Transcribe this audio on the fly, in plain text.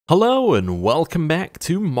Hello and welcome back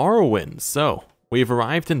to Morrowind. So, we've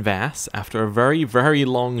arrived in Vass after a very, very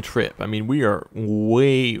long trip. I mean, we are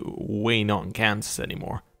way not in Kansas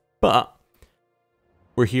anymore. But,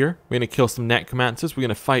 we're here. We're going to kill some necromancers. We're going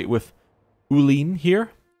to fight with Ulin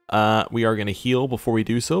here. We are going to heal before we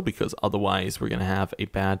do so, because otherwise we're going to have a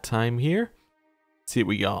bad time here. Let's see what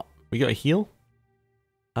we got. We got a heal?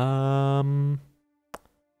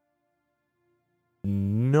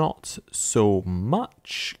 Not so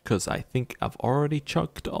much, because I think I've already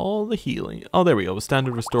chucked all the healing. Oh, there we go.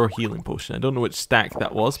 Standard restore healing potion. I don't know which stack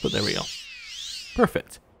that was, but there we go.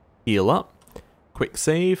 Perfect. Heal up. Quick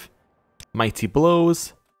save. Mighty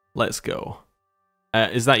blows. Let's go.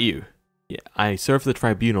 Is that you? Yeah, I serve the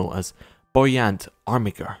tribunal as Boyant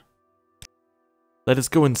Armiger. Let us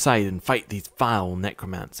go inside and fight these foul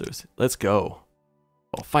necromancers. Let's go.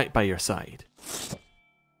 I'll fight by your side.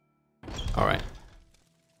 Alright.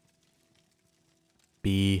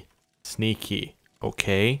 Be sneaky.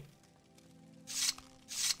 Okay.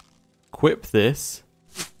 Equip this.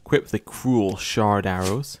 Equip the cruel shard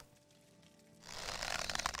arrows.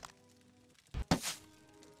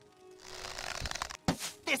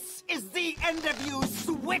 This is the end of you,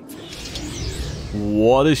 Swit!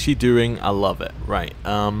 What is she doing? I love it. Right,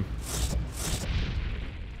 well,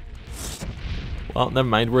 never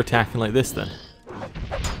mind. We're attacking like this then.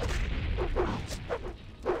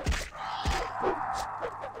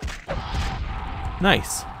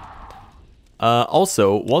 Nice.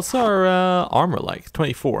 Also, what's our armor like?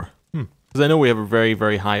 24. Because I know we have a very,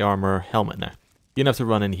 very high armor helmet now. You're going to have to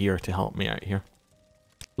run in here to help me out here.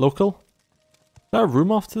 Local? Is there a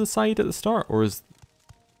room off to the side at the start? Or is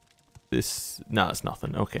this... No, it's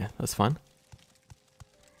nothing. Okay, that's fine.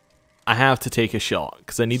 I have to take a shot,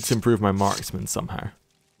 because I need to improve my marksman somehow.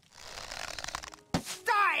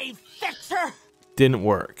 Die, fetcher! Didn't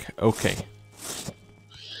work. Okay.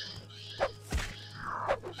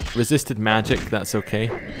 Resisted magic, that's okay.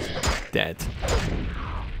 Dead.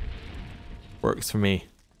 Works for me.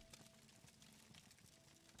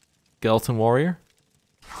 Skeleton warrior?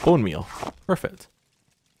 Bone meal. Perfect.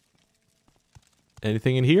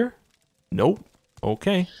 Anything in here? Nope.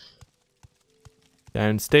 Okay.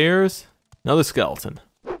 Downstairs. Another skeleton.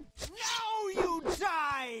 Now you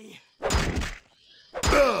die!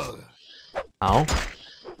 Ow.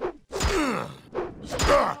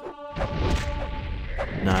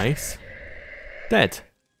 Nice. Dead.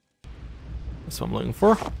 That's what I'm looking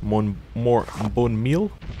for. More bone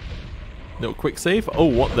meal. No quick save. Oh,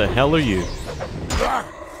 what the hell are you?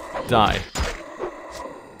 Die.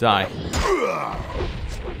 Die.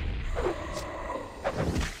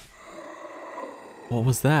 What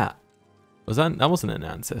was that? That wasn't an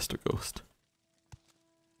ancestor ghost.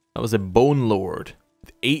 That was a bone lord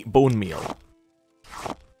with 8 bone meal.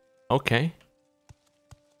 Okay.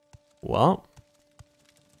 Well.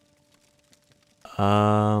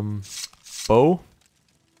 Bow?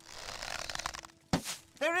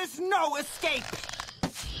 There is no escape!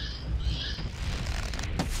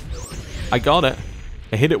 I got it.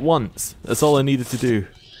 I hit it once. That's all I needed to do.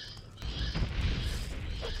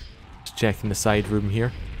 Just checking the side room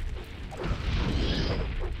here.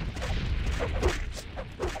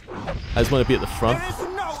 I just want to be at the front. There is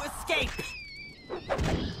no escape!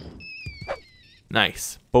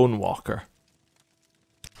 Nice. Bone walker.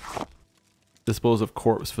 Dispose of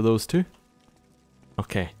corpse for those two.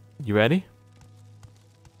 Okay, you ready?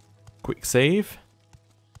 Quick save.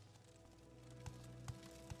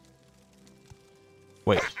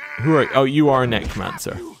 Wait, who are... Oh, you are a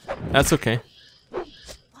necromancer. That's okay.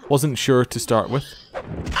 Wasn't sure to start with.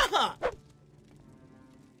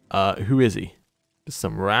 Who is he? Just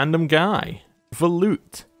some random guy. For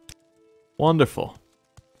loot. Wonderful.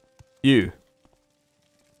 You.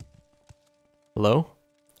 Hello?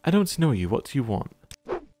 I don't know you. What do you want?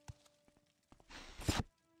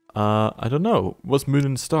 I don't know. What's Moon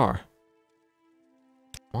and Star?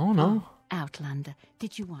 Oh, no. Oh, Outlander,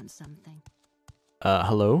 did you want something?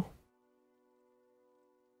 Hello?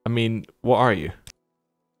 I mean, what are you?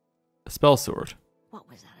 A spell sword? What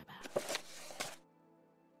was that about?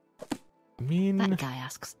 I mean... That guy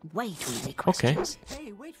asks way too many questions.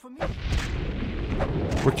 Hey, wait for me!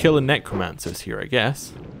 We're killing necromancers here, I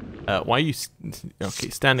guess. Why are you... Okay,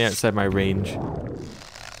 standing outside my range.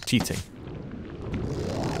 Cheating.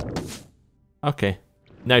 Okay.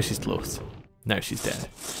 Now she's close. Now she's dead.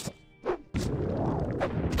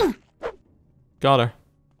 Got her.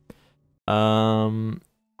 We'll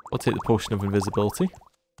take the potion of invisibility.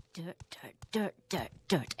 Dirt.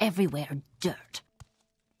 Everywhere, dirt.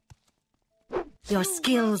 Your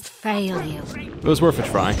skills fail you. It was worth a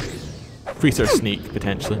try. Increase our sneak,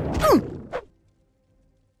 potentially.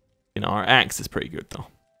 You know, our axe is pretty good though.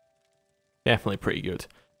 Definitely pretty good.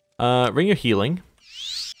 Ring of Healing.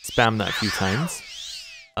 Spam that a few times.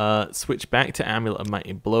 Switch back to Amulet of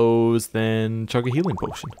Mighty Blows, then chug a healing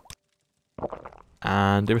potion.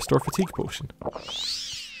 And a Restore Fatigue potion.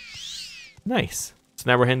 Nice. So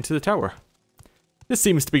now we're heading to the tower. This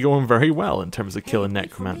seems to be going very well in terms of killing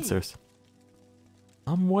necromancers.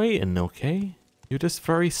 I'm waiting, okay? You're just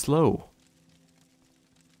very slow.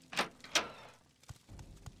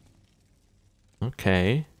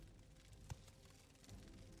 Okay.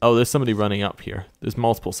 Oh, there's somebody running up here. There's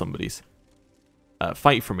multiple somebodies.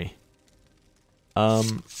 Fight for me.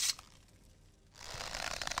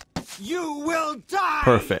 You will die.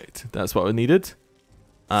 Perfect. That's what we needed.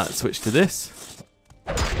 Switch to this.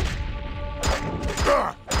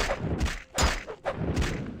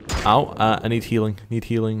 Ow, I need healing. Need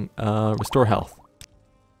healing. Restore health.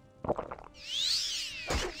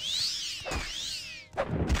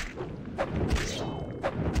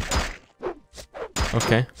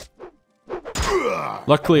 Okay.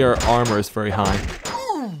 Luckily our armor is very high.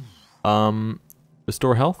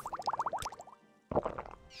 Restore health.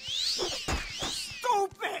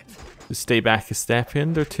 Stupid. Just stay back a step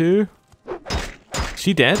in or two.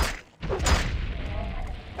 She dead?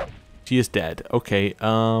 She is dead. Okay,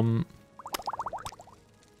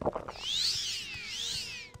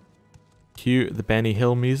 cue the Benny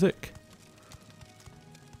Hill music.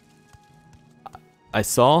 I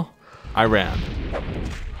saw, I ran.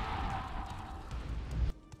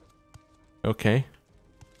 Okay.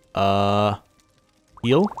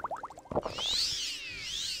 Heal.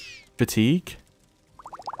 Fatigue.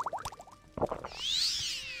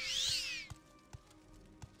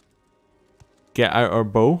 Get out our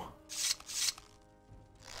bow.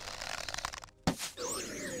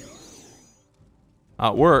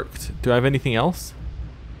 It worked. Do I have anything else?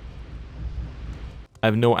 I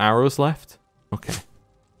have no arrows left? Okay.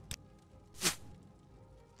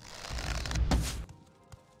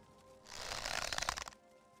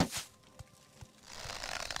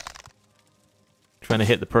 Trying to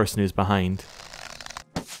hit the person who's behind.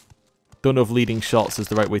 Don't know if leading shots is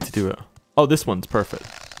the right way to do it. Oh, this one's perfect.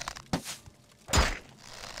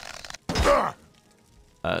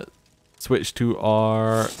 Switch to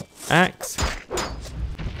our axe.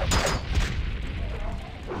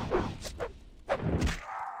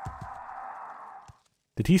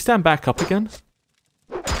 Did he stand back up again?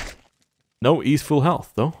 No, he's full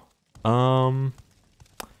health though.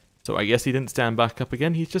 So I guess he didn't stand back up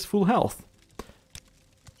again. He's just full health.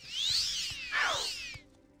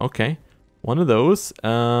 Okay, one of those.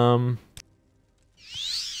 Belt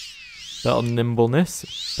of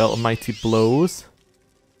Nimbleness, Belt of Mighty Blows,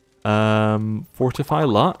 Fortify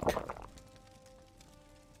Luck,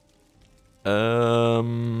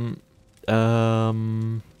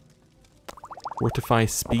 Fortify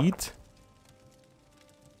Speed,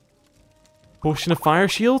 Potion of Fire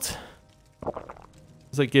Shield. What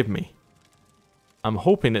does that give me? I'm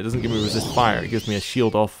hoping it doesn't give me resist fire. It gives me a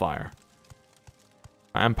shield off fire.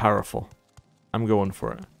 I am powerful. I'm going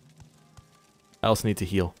for it. I also need to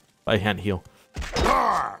heal. I can't heal.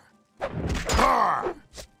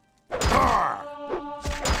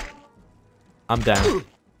 I'm down.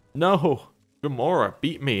 No! Gamora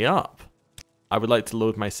beat me up. I would like to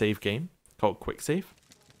load my save game called Quick Save.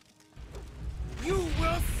 You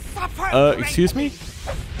will suffer. Excuse me?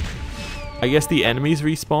 I guess the enemies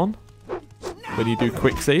respawn when you do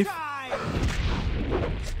Quick Save.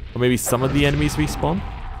 Or maybe some of the enemies respawn.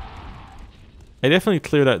 I definitely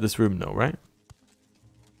cleared out this room though, right?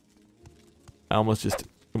 I almost just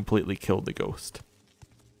completely killed the ghost.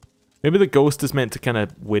 Maybe the ghost is meant to kind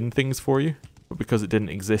of win things for you, but because it didn't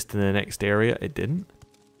exist in the next area, it didn't.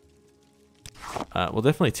 We'll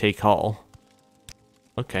definitely take all.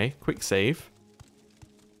 Okay, quick save.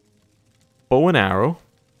 Bow and arrow.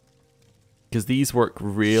 Because these work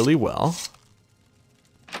really well.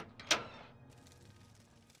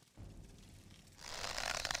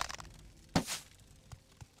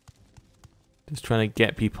 Just trying to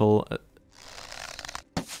get people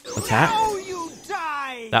attacked. Now you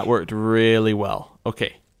die. That worked really well.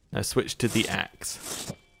 Okay, now switch to the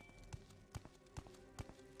axe.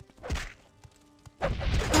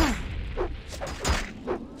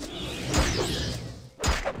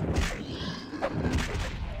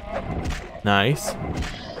 Nice.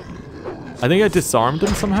 I think I disarmed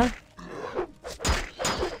him somehow.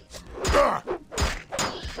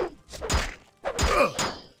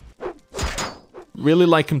 Really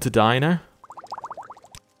like him to die now.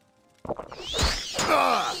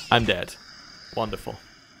 I'm dead. Wonderful.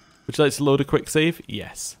 Would you like to load a quick save?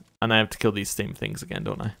 Yes. And I have to kill these same things again,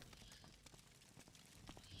 don't I?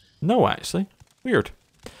 No, actually. Weird.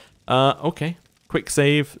 Okay. Quick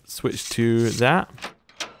save. Switch to that.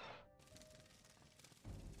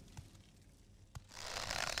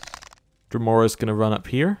 Dramora's going to run up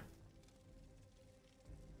here.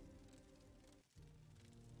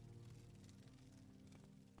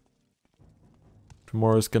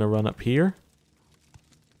 Dramora's going to run up here.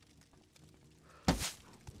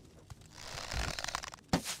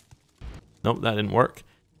 Nope, that didn't work.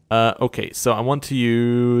 Okay, so I want to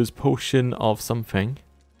use potion of something.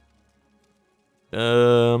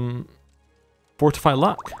 Fortify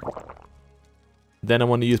luck. Then I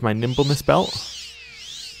want to use my nimbleness belt.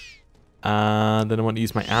 And then I want to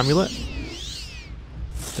use my amulet.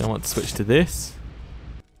 Then I want to switch to this.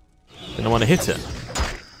 Then I want to hit it.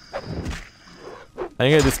 I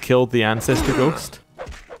think I just killed the ancestor ghost.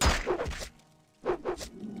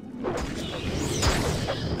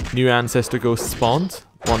 New ancestor ghost spawned.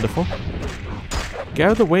 Wonderful. Get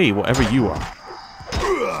out of the way, whatever you are.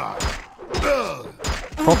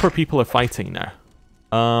 Proper people are fighting now.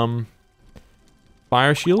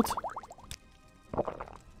 Fire shield.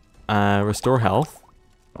 Restore health.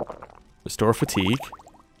 Restore fatigue.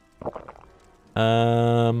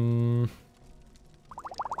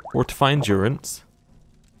 Fortify endurance.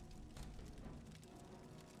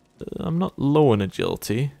 I'm not low on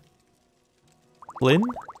agility. Flynn?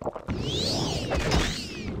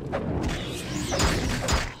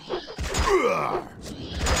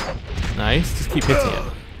 Nice, just keep hitting it.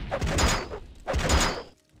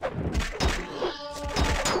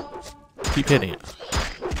 Keep hitting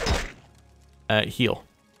it. Heal.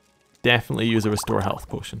 Definitely use a restore health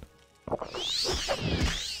potion.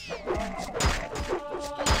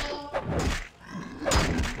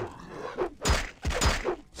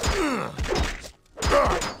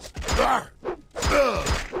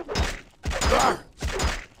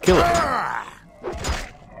 Kill it.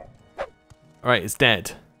 Alright, it's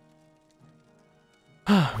dead.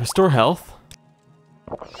 Restore health.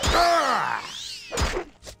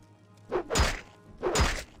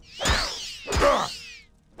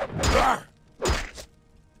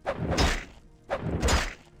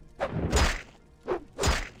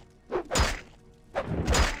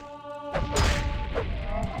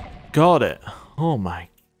 Got it. Oh my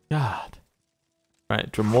god.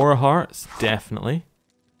 Right, Dramora hearts, definitely.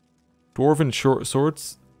 Dwarven short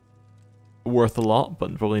swords, worth a lot,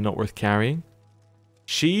 but probably not worth carrying.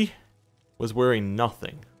 She was wearing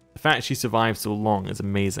nothing. The fact she survived so long is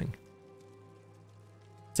amazing.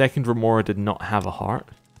 Second Remora did not have a heart.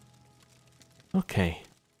 Okay,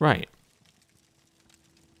 right.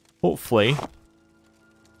 Hopefully,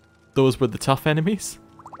 those were the tough enemies.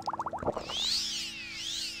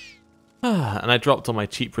 And I dropped all my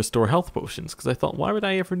cheap restore health potions because I thought, why would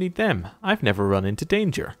I ever need them? I've never run into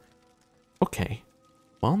danger. Okay,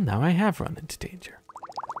 well now I have run into danger.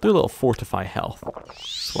 Do a little fortify health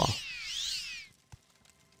as well.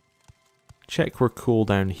 Check we're cool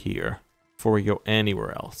down here before we go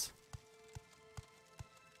anywhere else.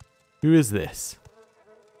 Who is this?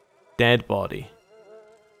 Dead body.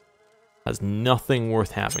 Has nothing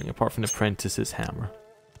worth having apart from the apprentice's hammer.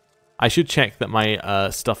 I should check that my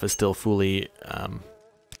stuff is still fully, you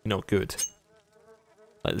know, good.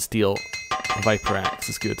 Like the steel Viper axe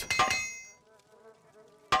is good.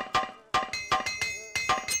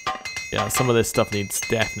 Yeah, some of this stuff needs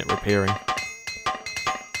definite repairing.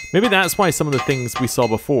 Maybe that's why some of the things we saw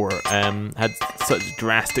before had such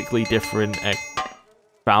drastically different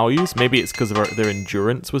values. Maybe it's because of their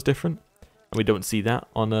endurance was different, and we don't see that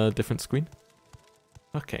on a different screen.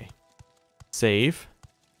 Okay. Save.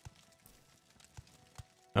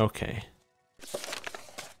 Okay.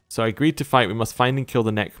 So I agreed to fight. We must find and kill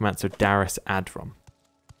the necromancer Darius Adram.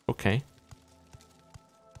 Okay.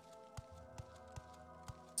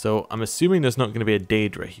 So I'm assuming there's not going to be a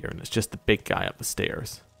Daedra here, and it's just the big guy up the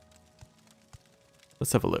stairs.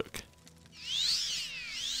 Let's have a look.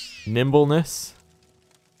 Nimbleness.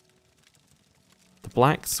 The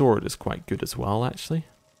black sword is quite good as well, actually.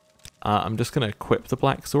 I'm just going to equip the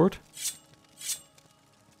black sword.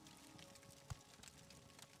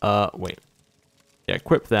 Wait. Yeah,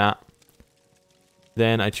 equip that.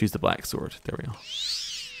 Then I choose the black sword. There we go.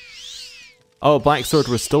 Oh, black sword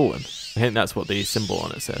was stolen. I think that's what the symbol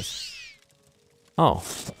on it says. Oh.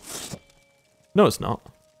 No, it's not.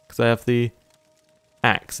 Because I have the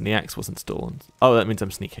axe, and the axe wasn't stolen. Oh, that means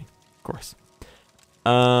I'm sneaking. Of course.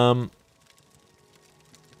 So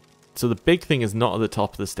the big thing is not at the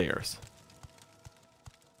top of the stairs.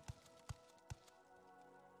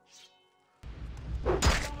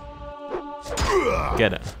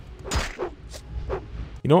 Get it.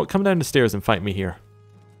 You know what? Come down the stairs and fight me here.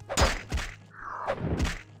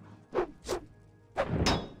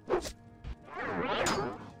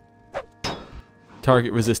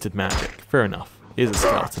 Target resisted magic. Fair enough. Is a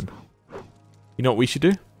skeleton. You know what we should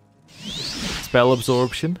do? Spell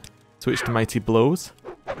absorption. Switch to mighty blows.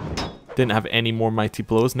 Didn't have any more mighty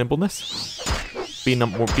blows. Nimbleness. Be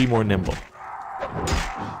more nimble.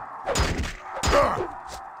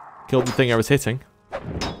 Killed the thing I was hitting.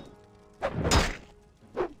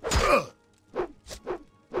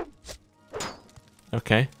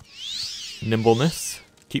 Okay. Nimbleness.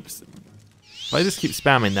 Keeps... If I just keep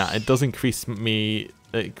spamming that, it does increase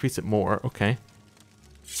it more. Okay.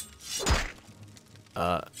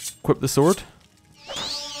 Equip the sword.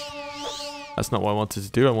 That's not what I wanted to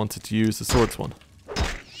do. I wanted to use the swords one.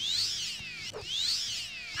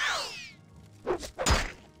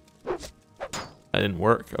 That didn't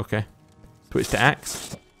work. Okay. Switch to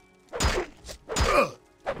axe.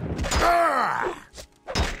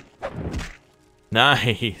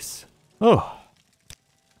 Nice. Oh.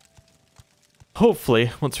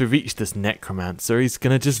 Hopefully, once we reach this necromancer, he's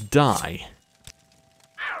gonna just die.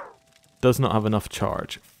 Does not have enough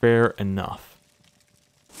charge. Fair enough.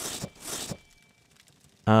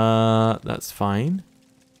 That's fine.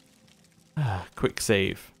 Quick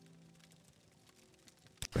save.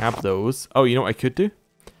 Grab those. Oh, you know what I could do?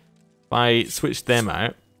 If I switch them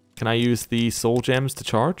out, can I use the soul gems to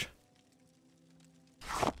charge?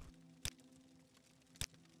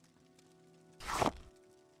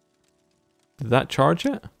 Did that charge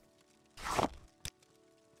it?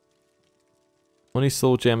 Only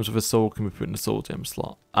soul gems with a soul can be put in the soul gem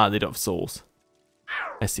slot. Ah, they don't have souls.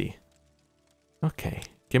 I see. Okay.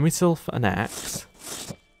 Give myself an axe.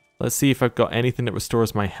 Let's see if I've got anything that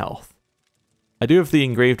restores my health. I do have the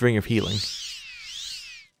engraved ring of healing,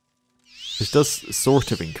 which does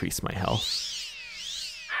sort of increase my health,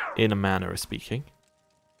 in a manner of speaking.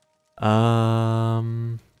 I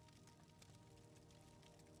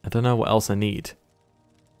don't know what else I need.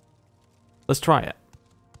 Let's try it.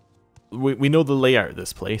 We know the layout of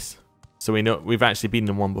this place, so we know we've actually been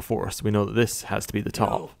in one before, so we know that this has to be the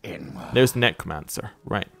top. There's the necromancer,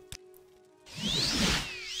 right?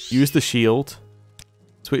 Use the shield,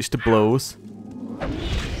 switch to blows,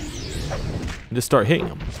 and just start hitting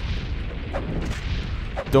him.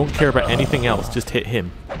 Don't care about anything else, just hit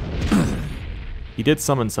him. He did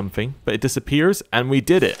summon something, but it disappears, and we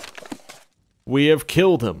did it. We have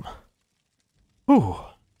killed him. Whew.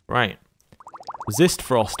 Right. Resist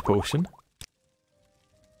frost potion.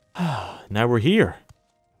 Now we're here.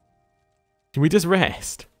 Can we just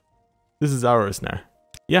rest? This is ours now.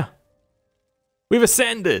 Yeah. We've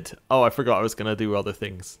ascended! Oh, I forgot I was going to do other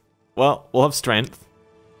things. Well, we'll have strength.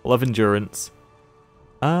 We'll have endurance.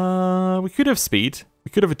 We could have speed.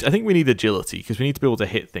 We could have... I think we need agility, because we need to be able to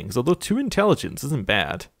hit things. Although 2 intelligence isn't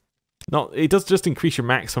bad. It does just increase your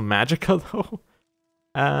maximum magicka, though.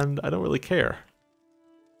 And I don't really care.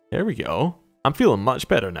 There we go. I'm feeling much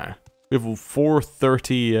better now. We have a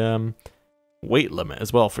 430 weight limit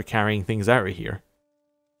as well for carrying things out of here.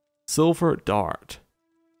 Silver dart.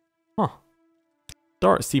 Huh.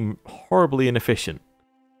 Darts seem horribly inefficient.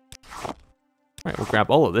 Right, we'll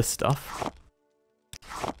grab all of this stuff.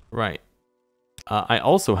 Right. I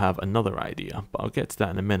also have another idea, but I'll get to that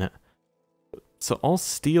in a minute. So all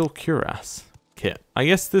steel cuirass kit. I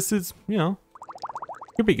guess this is, you know,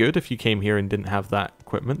 could be good if you came here and didn't have that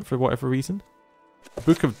equipment for whatever reason.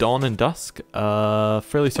 Book of Dawn and Dusk.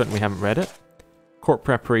 Fairly certain we haven't read it. Court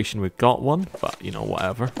preparation, we've got one, but you know,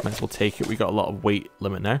 whatever. Might as well take it. We got a lot of weight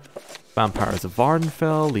limit now. Vampires of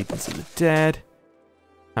Vardenfell, Legions of the Dead.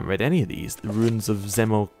 Haven't read any of these. The Runes of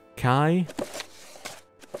Zemokai.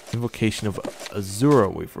 Invocation of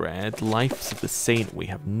Azura we've read. Lives of the Saint we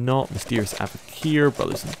have not. Mysterious Avakir,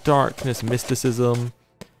 Brothers in Darkness, Mysticism.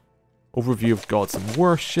 Overview of Gods and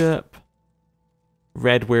Worship.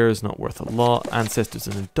 Redware is not worth a lot. Ancestors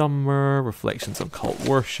in the Dumber. Reflections on Cult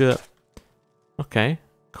Worship. Okay,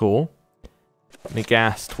 cool.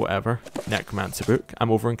 Nagast, whatever. Necromancer book. I'm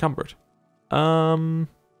over encumbered. I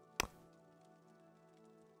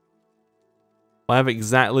have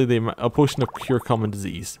exactly a potion of cure common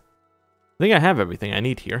disease. I think I have everything I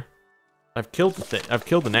need here. I've killed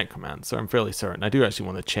the necromancer, I'm fairly certain. I do actually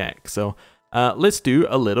want to check. So let's do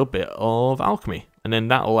a little bit of alchemy, and then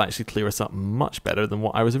that will actually clear us up much better than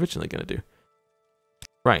what I was originally going to do.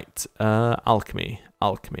 Right, alchemy.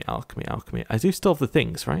 I do still have the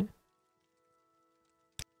things, right?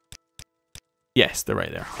 Yes, they're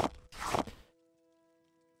right there.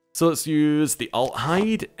 So let's use the alt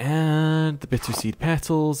hide and the bitter seed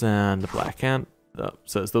petals and the black ant.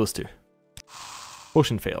 So it's those two.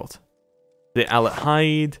 Potion failed. The allet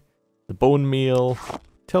hide, the bone meal,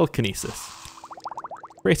 telekinesis.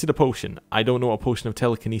 Created a potion. I don't know what a potion of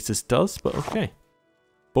telekinesis does, but okay.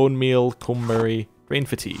 Bone meal, coneberry, drain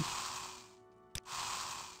fatigue.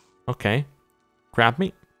 Okay. Crab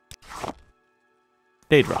meat.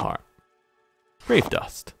 Daedra heart. Grave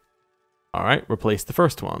dust. Alright, replace the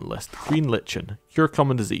first one on the list. Green lichen. Cure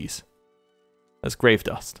common disease. That's grave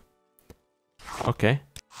dust. Okay.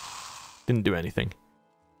 Didn't do anything.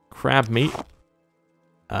 Crab meat.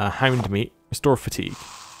 Hound meat. Restore fatigue.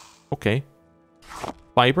 Okay.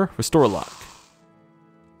 Fiber. Restore luck.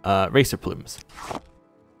 Racer plumes.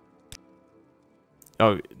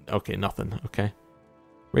 Oh, okay, nothing. Okay.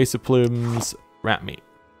 Racer plumes. Rat meat.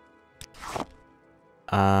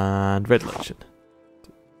 And red lichen.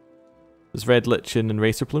 There's red lichen and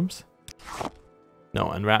racer plumes? No,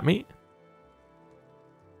 and rat meat?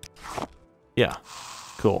 Yeah.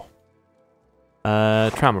 Cool.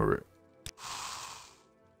 Trauma root.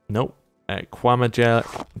 Nope. Quama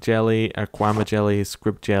jelly, Quama jelly,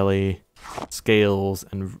 squib jelly, scales,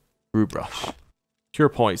 and rue brush. Cure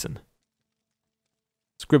poison.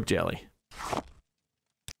 Squib jelly.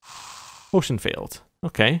 Potion failed.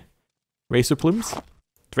 Okay. Racer plumes.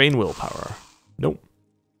 Drain willpower. Nope.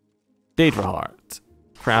 Daedra heart.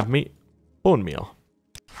 Crab meat. Bone meal.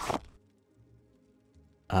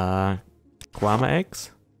 Quama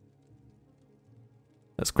eggs?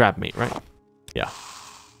 That's crab meat, right? Yeah.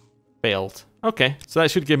 Failed. Okay, so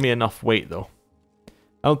that should give me enough weight, though.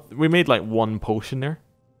 We made like 1 potion there,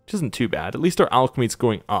 which isn't too bad. At least our alchemy's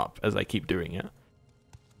going up as I keep doing it.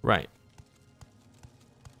 Right.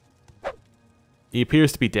 He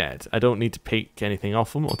appears to be dead. I don't need to pick anything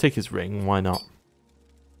off him. I'll take his ring. Why not?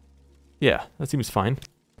 Yeah, that seems fine.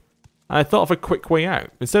 I thought of a quick way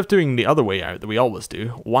out. Instead of doing the other way out that we always do,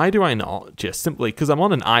 why do I not just simply... Because I'm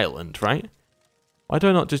on an island, right? Why do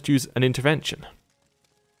I not just use an intervention?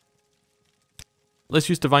 Let's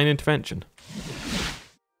use divine intervention.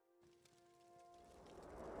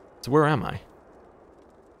 So where am I?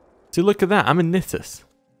 See, look at that. I'm in Nithis.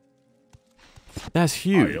 That's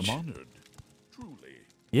huge. I am honored. Truly.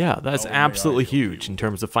 Yeah, that's absolutely huge in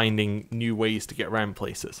terms of finding new ways to get around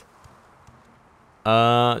places. Do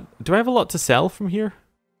I have a lot to sell from here?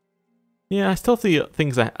 Yeah, I still have the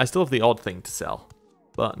things. I still have the odd thing to sell,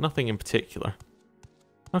 but nothing in particular.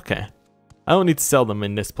 Okay, I don't need to sell them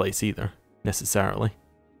in this place either, necessarily.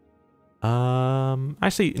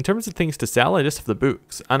 Actually, in terms of things to sell, I just have the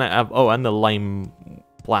books, and I have and the lime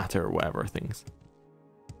platter or whatever things.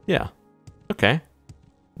 Yeah. Okay.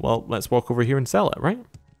 Well, let's walk over here and sell it, right?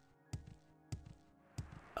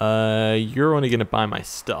 You're only gonna buy my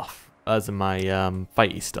stuff. As in my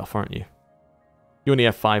fighty stuff, aren't you? You only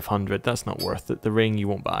have 500. That's not worth it. The ring you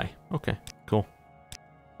won't buy. Okay, cool.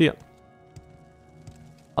 See ya.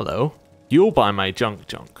 Hello. You'll buy my junk,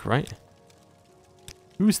 right?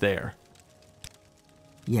 Who's there?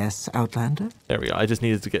 Yes, Outlander? There we go. I just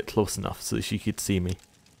needed to get close enough so that she could see me.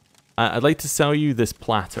 I'd like to sell you this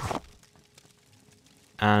platter.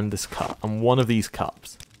 And this cup. And one of these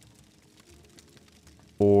cups.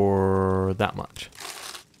 For that much.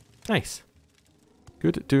 Nice.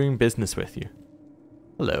 Good at doing business with you.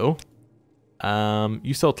 Hello.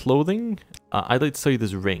 You sell clothing? I'd like to sell you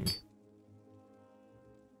this ring.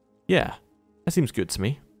 Yeah, that seems good to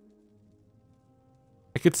me.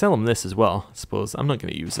 I could sell him this as well, I suppose. I'm not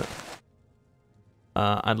going to use it.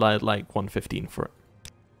 I'd like 115 for it.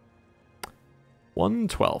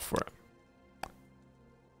 112 for it.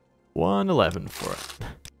 111 for it.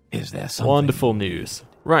 Is there something? Wonderful news.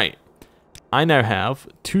 Right. I now have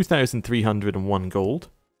 2,301 gold.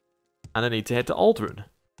 And I need to head to Aldrun.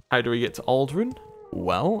 How do we get to Aldrun?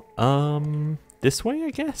 Well, this way, I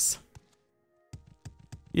guess?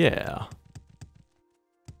 Yeah.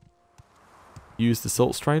 Use the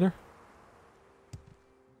Salt Strider.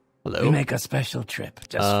 Hello. We make a special trip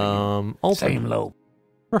just for you. Aldrun. Same low.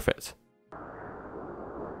 Perfect.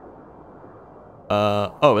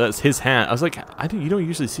 Oh, that's his hand. I was like, you don't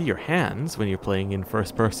usually see your hands when you're playing in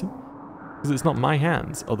first person. Because it's not my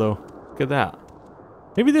hands, although, look at that.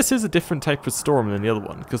 Maybe this is a different type of storm than the other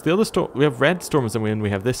one, because the other storm, we have red storms and we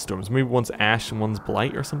have this storm. So maybe one's ash and one's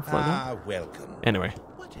blight or something like that. Welcome. Anyway.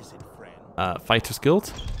 What is it, friend? Fighters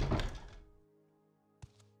Guild.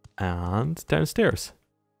 And downstairs.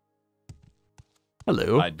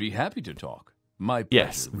 Hello. I'd be happy to talk. My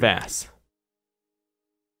Yes, pleasure, Vass.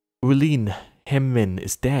 Ulene Hemmin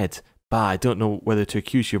is dead. Bah, I don't know whether to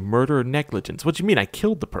accuse you of murder or negligence. What do you mean I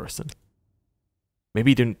killed the person?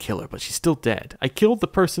 Maybe you didn't kill her, but she's still dead. I killed the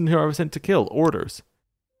person who I was sent to kill. Orders.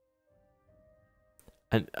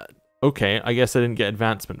 And, okay, I guess I didn't get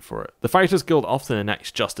advancement for it. The Fighters Guild often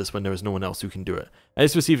enacts justice when there is no one else who can do it. I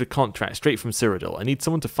just received a contract straight from Cyrodiil. I need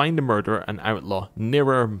someone to find the murderer and outlaw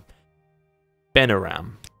Nira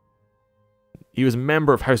Benaram. He was a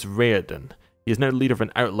member of House Raoden. He is now the leader of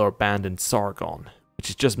an outlaw band in Sargon, which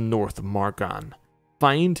is just north of Margan.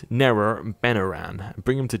 Find Nerer Benaran and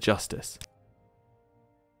bring him to justice.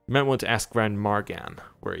 You might want to ask around Margan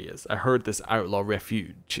where he is. I heard this outlaw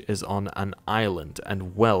refuge is on an island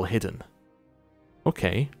and well hidden.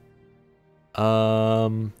 Okay.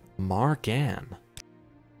 Margan.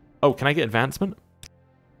 Oh, can I get advancement?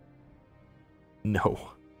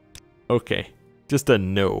 No. Okay. Just a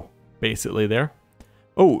no, basically there.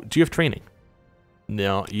 Oh, do you have training?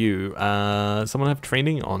 No, you. Someone have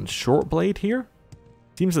training on short blade here?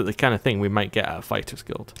 Seems like the kind of thing we might get at a fighter's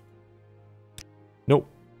guild. Nope.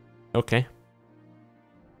 Okay.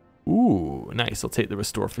 Ooh, nice. I'll take the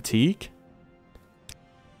restore fatigue.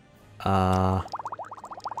 And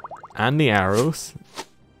the arrows.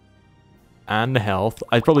 And the health.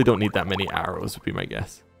 I probably don't need that many arrows, would be my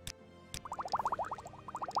guess.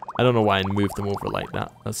 I don't know why I moved them over like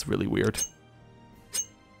that. That's really weird.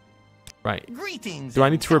 Right. Greetings. Do I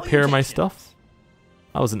need to repair my stuff?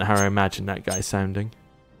 That wasn't how I imagined that guy sounding.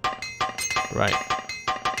 Right.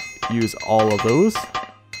 Use all of those.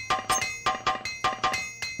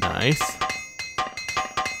 Nice.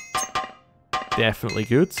 Definitely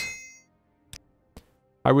good.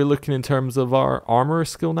 Are we looking in terms of our armor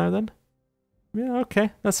skill now then? Yeah,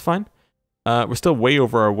 okay, that's fine. We're still way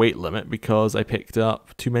over our weight limit because I picked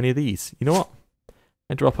up too many of these. You know what?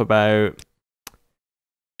 I drop about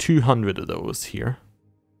 200 of those here.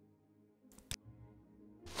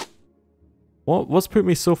 What's put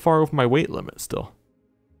me so far over my weight limit still?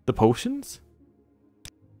 The potions?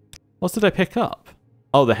 What did I pick up?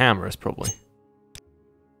 Oh, the hammers probably.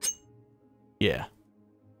 Yeah.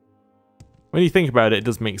 When you think about it, it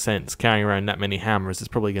does make sense. Carrying around that many hammers is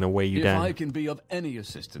probably going to weigh you down. If I can be of any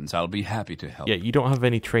assistance, I'll be happy to help. Yeah, you don't have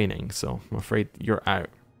any training, so I'm afraid you're out.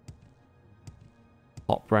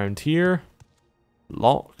 Hop round here.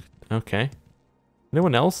 Locked. Okay.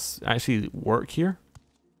 Anyone else actually work here?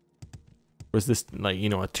 Or is this, like, you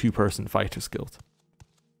know, a two-person fighter's guild?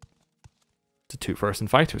 It's a two-person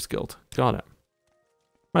fighter's guild. Got it.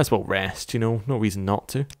 Might as well rest, you know. No reason not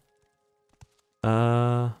to.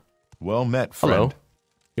 Well met, friend. Hello.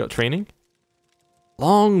 You got training?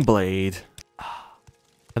 Long blade.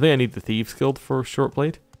 I think I need the Thieves Guild for short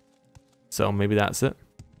blade. So maybe that's it.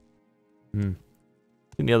 Didn't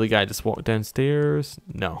the other guy just walk downstairs?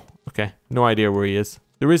 No. Okay. No idea where he is.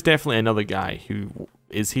 There is definitely another guy who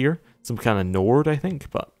is here. Some kind of Nord, I think.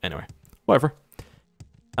 But anyway. Whatever.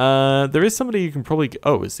 There is somebody you can probably...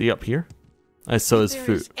 Oh, is he up here? I saw his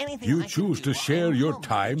food. You choose to share your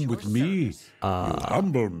time with me. You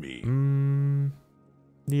humble me.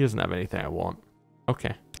 He doesn't have anything I want.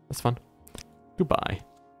 Okay, that's fun. Goodbye.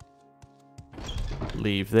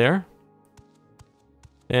 Leave there.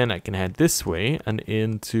 Then I can head this way and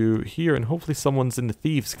into here, and hopefully someone's in the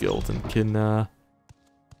Thieves Guild and can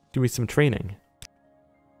give me some training.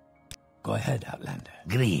 Go ahead, Outlander.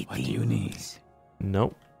 Greetings. What do you need?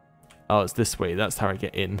 Nope. Oh, it's this way. That's how I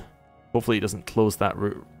get in. Hopefully he doesn't close that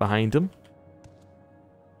route behind him.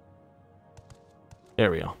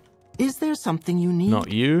 There we go. Is there something you need?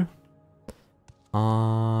 Not you.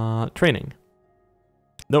 Training.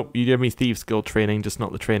 Nope, you gave me Thieves Guild training, just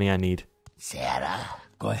not the training I need. Sarah.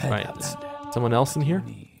 Go ahead, Right. Outlander. Someone else in here?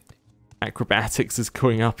 Need. Acrobatics is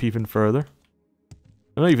going up even further.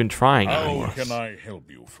 I'm not even trying anymore. How can I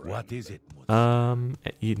help you, friend? What is it?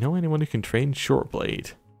 You know anyone who can train short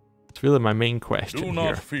blade? It's really my main question Do here.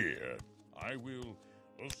 not fear. I will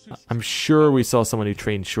assist. I'm sure we saw someone who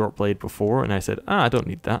trained short blade before, and I said, I don't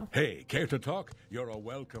need that. Hey, care to talk? You're a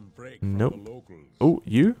welcome break Nope. from the locals. Oh,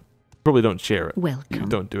 you? Probably don't share it. Welcome.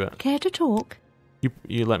 Don't do it. Care to talk?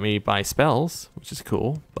 You let me buy spells, which is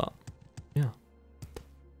cool, but yeah.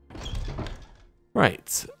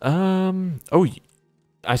 Right. Oh,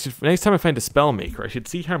 I should next time I find a spell maker, I should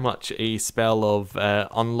see how much a spell of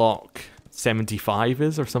unlock 75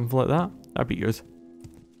 is or something like that. That'd be good.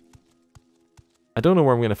 I don't know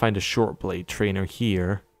where I'm going to find a short blade trainer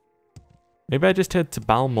here. Maybe I just head to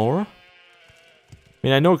Balmora? I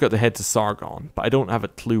mean, I know I've got to head to Sargon, but I don't have a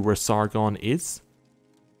clue where Sargon is.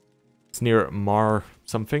 It's near Mar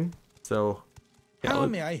something, so... Yeah, How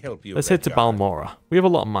may I help you? let's head to Redguard? Balmora. We have a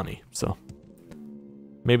lot of money, so...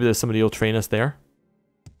 Maybe there's somebody who'll train us there.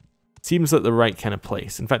 Seems like the right kind of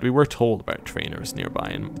place. In fact, we were told about trainers nearby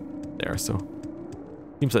and there, so...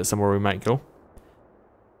 Seems like somewhere we might go.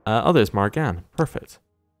 Oh, there's Margan. Perfect.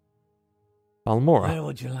 Balmora. Where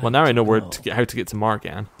would you like Well, now I know where go? to get, how to get to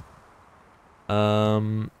Margan.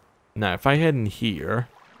 Now, if I head in here,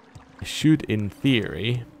 I should, in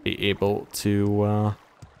theory, be able to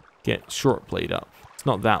get short blade up. It's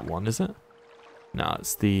not that one, is it? No,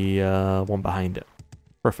 it's the one behind it.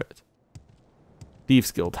 Perfect.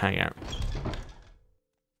 Thieves Guild hangout.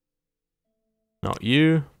 Not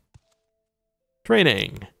you.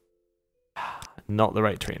 Training. Not the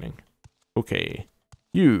right training. Okay.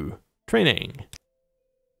 You. Training.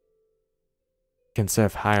 Can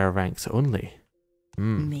serve higher ranks only.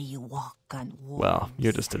 May you walk on water. Well,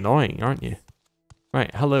 you're just annoying, aren't you? Right,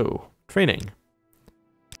 hello. Training.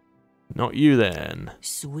 Not you then.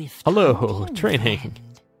 Swift. Hello, hunting, training. friend.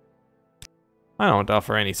 I don't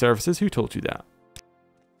offer any services. Who told you that?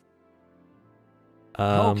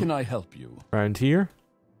 How can I help you? Around here?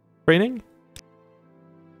 Training?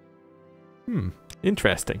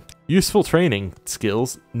 Interesting. Useful training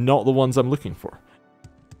skills, not the ones I'm looking for.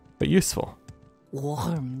 But useful.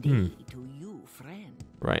 Warm day to you, friend.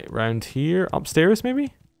 Right, round here. Upstairs,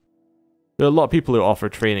 maybe? There are a lot of people who offer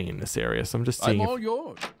training in this area, so I'm just seeing I'm if all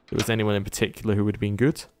yours. there was anyone in particular who would have been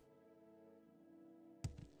good.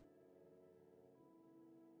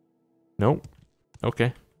 No.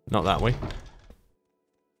 Okay. Not that way.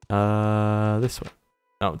 This way.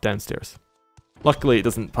 Oh, downstairs. Luckily, it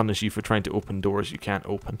doesn't punish you for trying to open doors you can't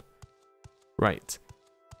open. Right.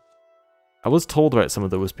 I was told about some of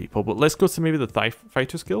those people, but let's go to maybe the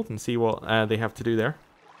Fighters Guild and see what they have to do there.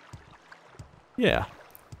 Yeah.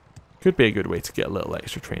 Could be a good way to get a little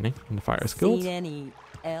extra training in the Fighters Guild. Seen any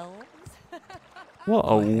elves? What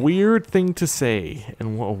a weird thing to say,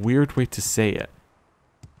 and what a weird way to say it.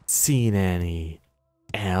 Seen any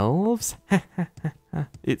elves?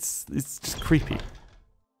 It's just creepy.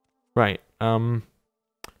 Right,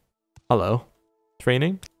 hello.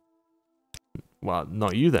 Training? Well,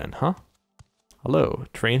 not you then, huh? Hello,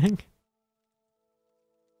 training?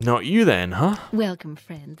 Not you then, huh? Welcome,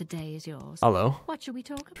 friend. The day is yours. Hello, What shall we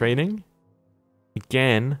talk about? training?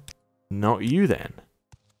 Again, not you then.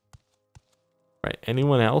 Right,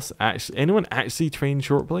 anyone else? Anyone actually train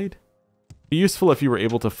Shortblade? Be useful if you were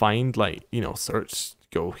able to find, like, you know, search,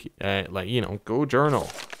 go, like, you know, go journal.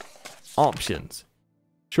 Options.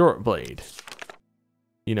 Shortblade.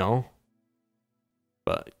 You know?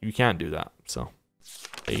 But you can't do that, so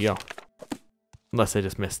there you go. Unless I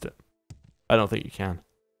just missed it. I don't think you can.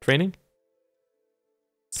 Training?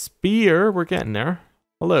 Spear, we're getting there.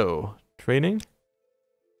 Hello. Training?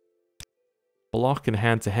 Block and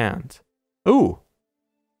hand to hand. Ooh!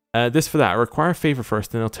 This for that. I require a favor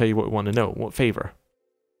first, and I'll tell you what we want to know. What favor?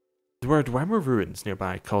 There are Dwemer ruins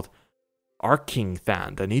nearby called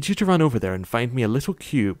Arkingthand. I need you to run over there and find me a little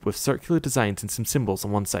cube with circular designs and some symbols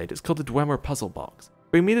on one side. It's called the Dwemer puzzle box.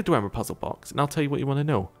 Bring me the Dwemer puzzle box, and I'll tell you what you want to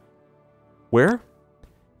know. Where?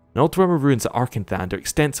 The old Dwemer ruins at Arkingthand are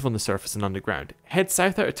extensive on the surface and underground. Head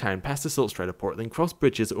south out of town past the Siltstrider port, then cross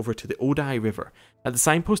bridges over to the Odai River. At the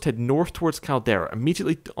signpost, head north towards Caldera.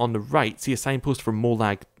 Immediately on the right, see a signpost for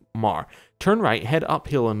Molag Mar. Turn right, head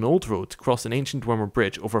uphill on an old road to cross an ancient Dwemer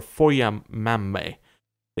bridge over Foyamamme.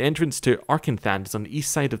 The entrance to Arkingthand is on the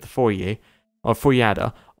east side of the foyer, or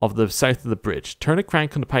Foyada, of the south of the bridge. Turn a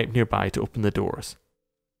crank on the pipe nearby to open the doors.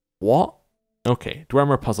 What? Okay,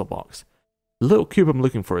 Dwemer puzzle box. The little cube I'm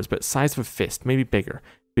looking for is about the size of a fist, maybe bigger.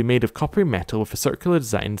 Be made of coppery metal with a circular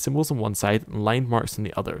design, symbols on one side, and line marks on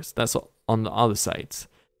the others. That's on the other sides.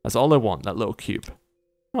 That's all I want, that little cube.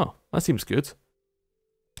 Oh, that seems good.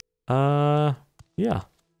 Yeah.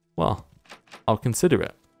 Well, I'll consider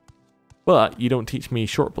it. But you don't teach me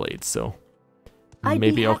short blades, so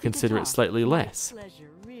maybe I'll consider it slightly less.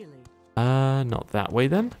 Not that way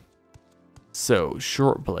then. So,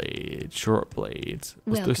 short blades.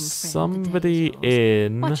 Was there somebody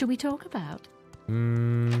in... What should we talk about? I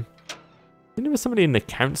think there was somebody in the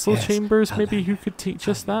council chambers maybe who could teach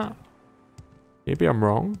us that. Maybe I'm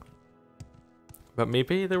wrong. But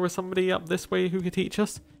maybe there was somebody up this way who could teach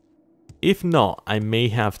us. If not, I may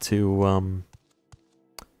have to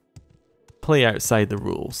play outside the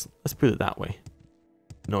rules. Let's put it that way.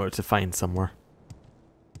 In order to find somewhere.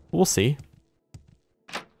 We'll see.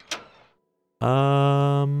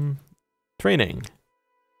 Training.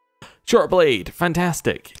 Short blade.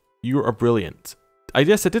 Fantastic. You are brilliant. I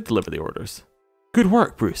guess I did deliver the orders. Good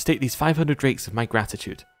work, Bruce. Take these 500 drakes of my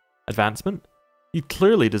gratitude. Advancement? You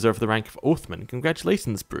clearly deserve the rank of Oathman.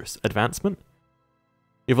 Congratulations, Bruce. Advancement?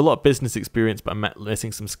 You have a lot of business experience, but I'm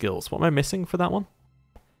missing some skills. What am I missing for that one?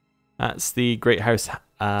 That's the Great House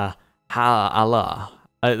Ha-Allah.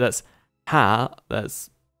 That's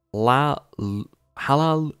La...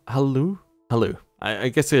 Halu? Halu. I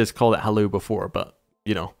guess I just called it Halu before, but,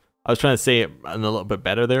 you know, I was trying to say it a little bit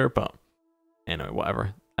better there, but anyway,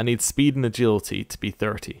 whatever. I need speed and agility to be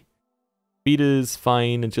 30. Speed is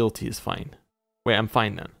fine, agility is fine. Wait, I'm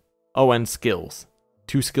fine then. Oh, and skills.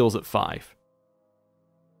 2 skills at 5.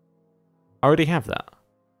 I already have that.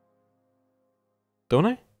 Don't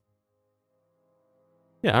I?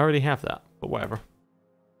 Yeah, I already have that, but whatever.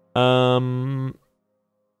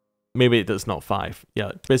 Maybe it does not 5.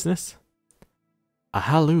 Yeah, business. A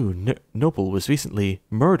Halu noble was recently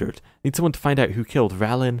murdered. Need someone to find out who killed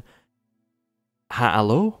Ralin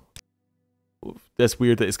Ha'alo? That's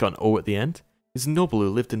weird that it's got an O at the end. He's a noble who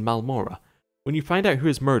lived in Malmora. When you find out who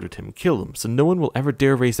has murdered him, kill him, so no one will ever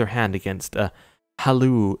dare raise their hand against a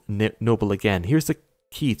Halu noble again. Here's the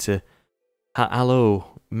key to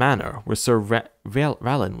Ha'alo Manor, where Sir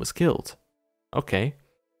Ralin was killed. Okay.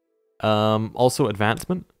 Also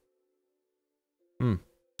advancement?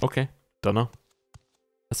 Okay. Don't know.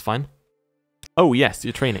 That's fine. Oh, yes,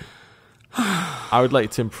 you're training. I would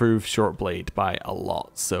like to improve short blade by a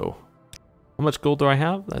lot, so... How much gold do I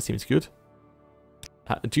have? That seems good.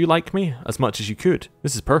 Do you like me? As much as you could.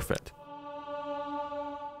 This is perfect.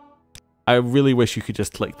 I really wish you could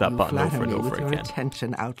just click that button over and over again.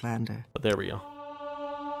 Attention, Outlander. But there we go.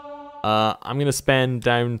 I'm going to spend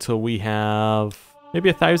down till we have maybe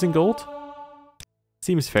 1,000 gold.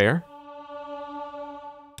 Seems fair.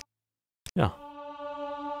 Yeah.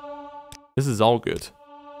 This is all good.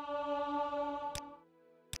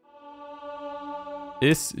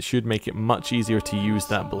 This should make it much easier to use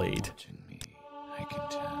that blade. I can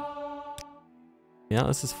tell. Yeah,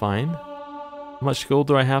 this is fine. How much gold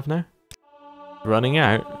do I have now? Running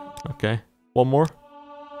out. Okay. One more?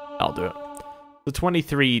 I'll do it. The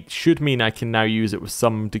 23 should mean I can now use it with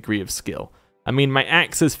some degree of skill. I mean, my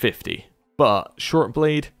axe is 50, but short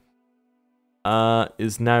blade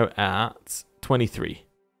is now at 23,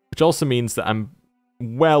 which also means that I'm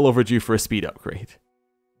well overdue for a speed upgrade.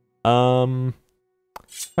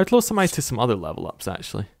 How close am I to some other level ups,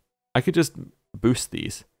 actually? I could just boost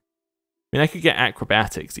these. I mean, I could get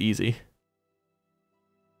acrobatics easy.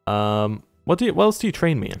 What else do you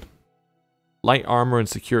train me in? Light armor and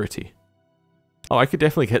security. Oh, I could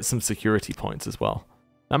definitely get some security points as well.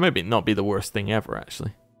 That might not be the worst thing ever,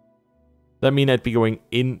 actually. That mean I'd be going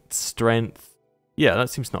int strength. Yeah, that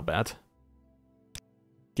seems not bad.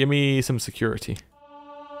 Give me some security.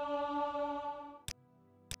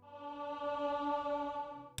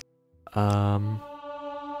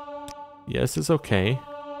 Yeah, this is okay.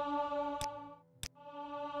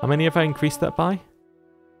 How many have I increased that by?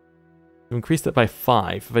 I've increased it by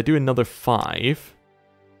 5. If I do another 5,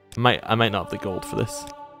 I might not have the gold for this.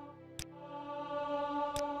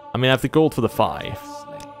 I mean, I have the gold for the 5.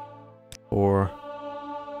 Or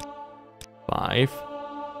 5.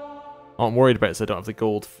 What I'm worried about is I don't have the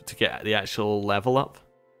gold to get the actual level up.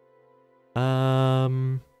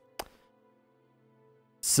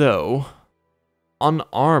 So,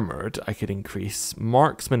 unarmored, I could increase.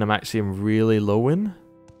 Marksman, I'm actually really low in.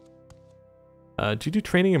 Do you do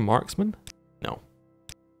training in marksman? No.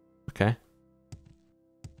 Okay.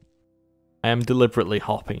 I am deliberately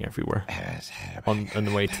hopping everywhere on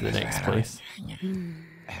the way to the next place.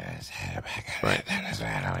 Right.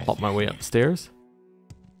 Hop my way upstairs.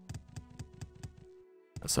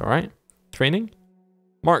 That's alright. Training?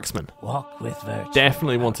 Marksman. Walk with virtue.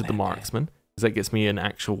 Definitely wanted the marksman, because that gets me an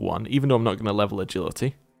actual 1, even though I'm not going to level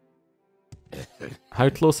agility. How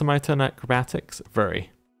close am I to an acrobatics? Very.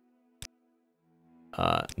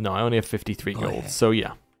 No, I only have 53 gold, so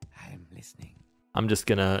yeah. I'm listening. I'm just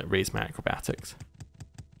gonna raise my acrobatics.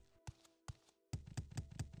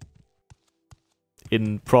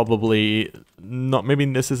 In probably not, maybe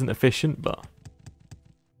this isn't efficient, but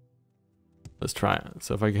let's try it.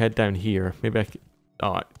 So if I head down here, maybe I could.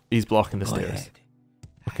 Oh, he's blocking the stairs. Ahead.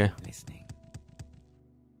 Okay. I'm listening.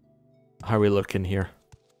 How are we looking here?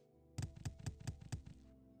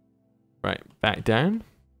 Right, back down.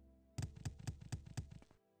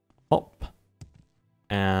 Hop.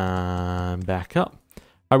 And back up.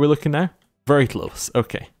 How are we looking now? Very close.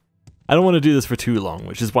 Okay. I don't want to do this for too long,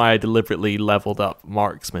 which is why I deliberately leveled up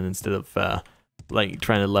marksman instead of like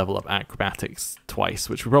trying to level up acrobatics twice,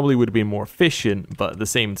 which probably would have been more efficient, but at the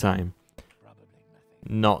same time,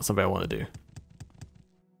 not something I want to do.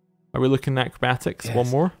 Are we looking at acrobatics? Yes, one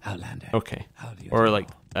more? Outlander. Okay. How do you Or do? like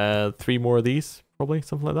 3 more of these, probably,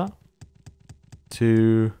 something like that.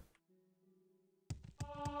 2,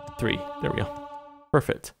 3. There we go.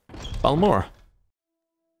 Perfect. Balmora.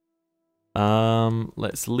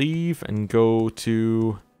 Let's leave and go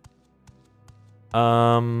to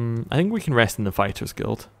I think we can rest in the Fighters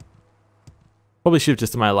Guild. Probably should have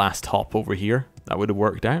just done my last hop over here. That would have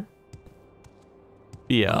worked out.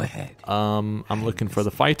 But yeah. I'm looking for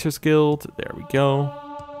the Fighters Guild. There we go.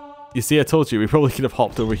 You see, I told you we probably could have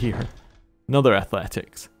hopped over here. Another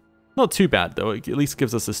athletics. Not too bad though. It at least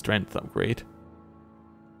gives us a strength upgrade.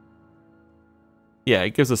 Yeah,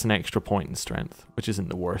 it gives us an extra point in strength, which isn't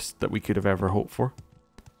the worst that we could have ever hoped for.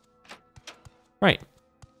 Right.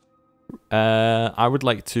 I would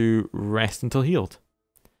like to rest until healed.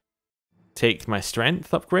 Take my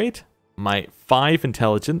strength upgrade, my 5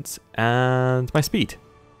 intelligence, and my speed.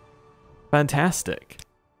 Fantastic.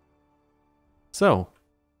 So,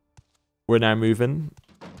 we're now moving.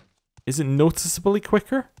 Is it noticeably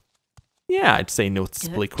quicker? Yeah, I'd say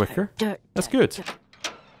noticeably quicker. That's good.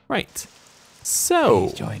 Right. So,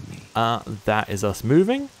 Please join me. that is us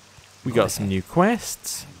moving. We got some new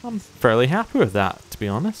quests. I'm fairly happy with that, to be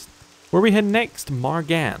honest. Where we head next?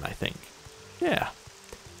 Margan, I think. Yeah.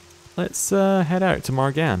 Let's head out to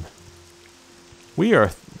Margan. We are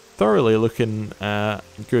thoroughly looking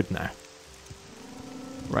good now.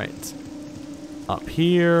 Right. Up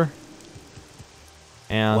here.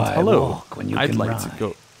 And Why hello. walk when you I'd can like ride? to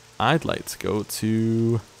go. I'd like to go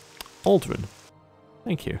to Aldrin.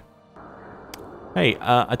 Thank you. Hey,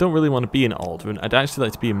 I don't really want to be in Aldrin. I'd actually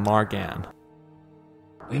like to be in Margan.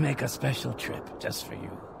 We make a special trip just for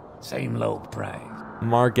you. Same low price.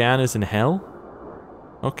 Margan is in hell?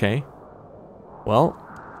 Okay. Well,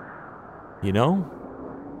 you know,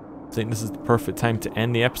 I think this is the perfect time to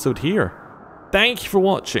end the episode here. Thank you for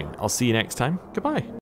watching. I'll see you next time. Goodbye.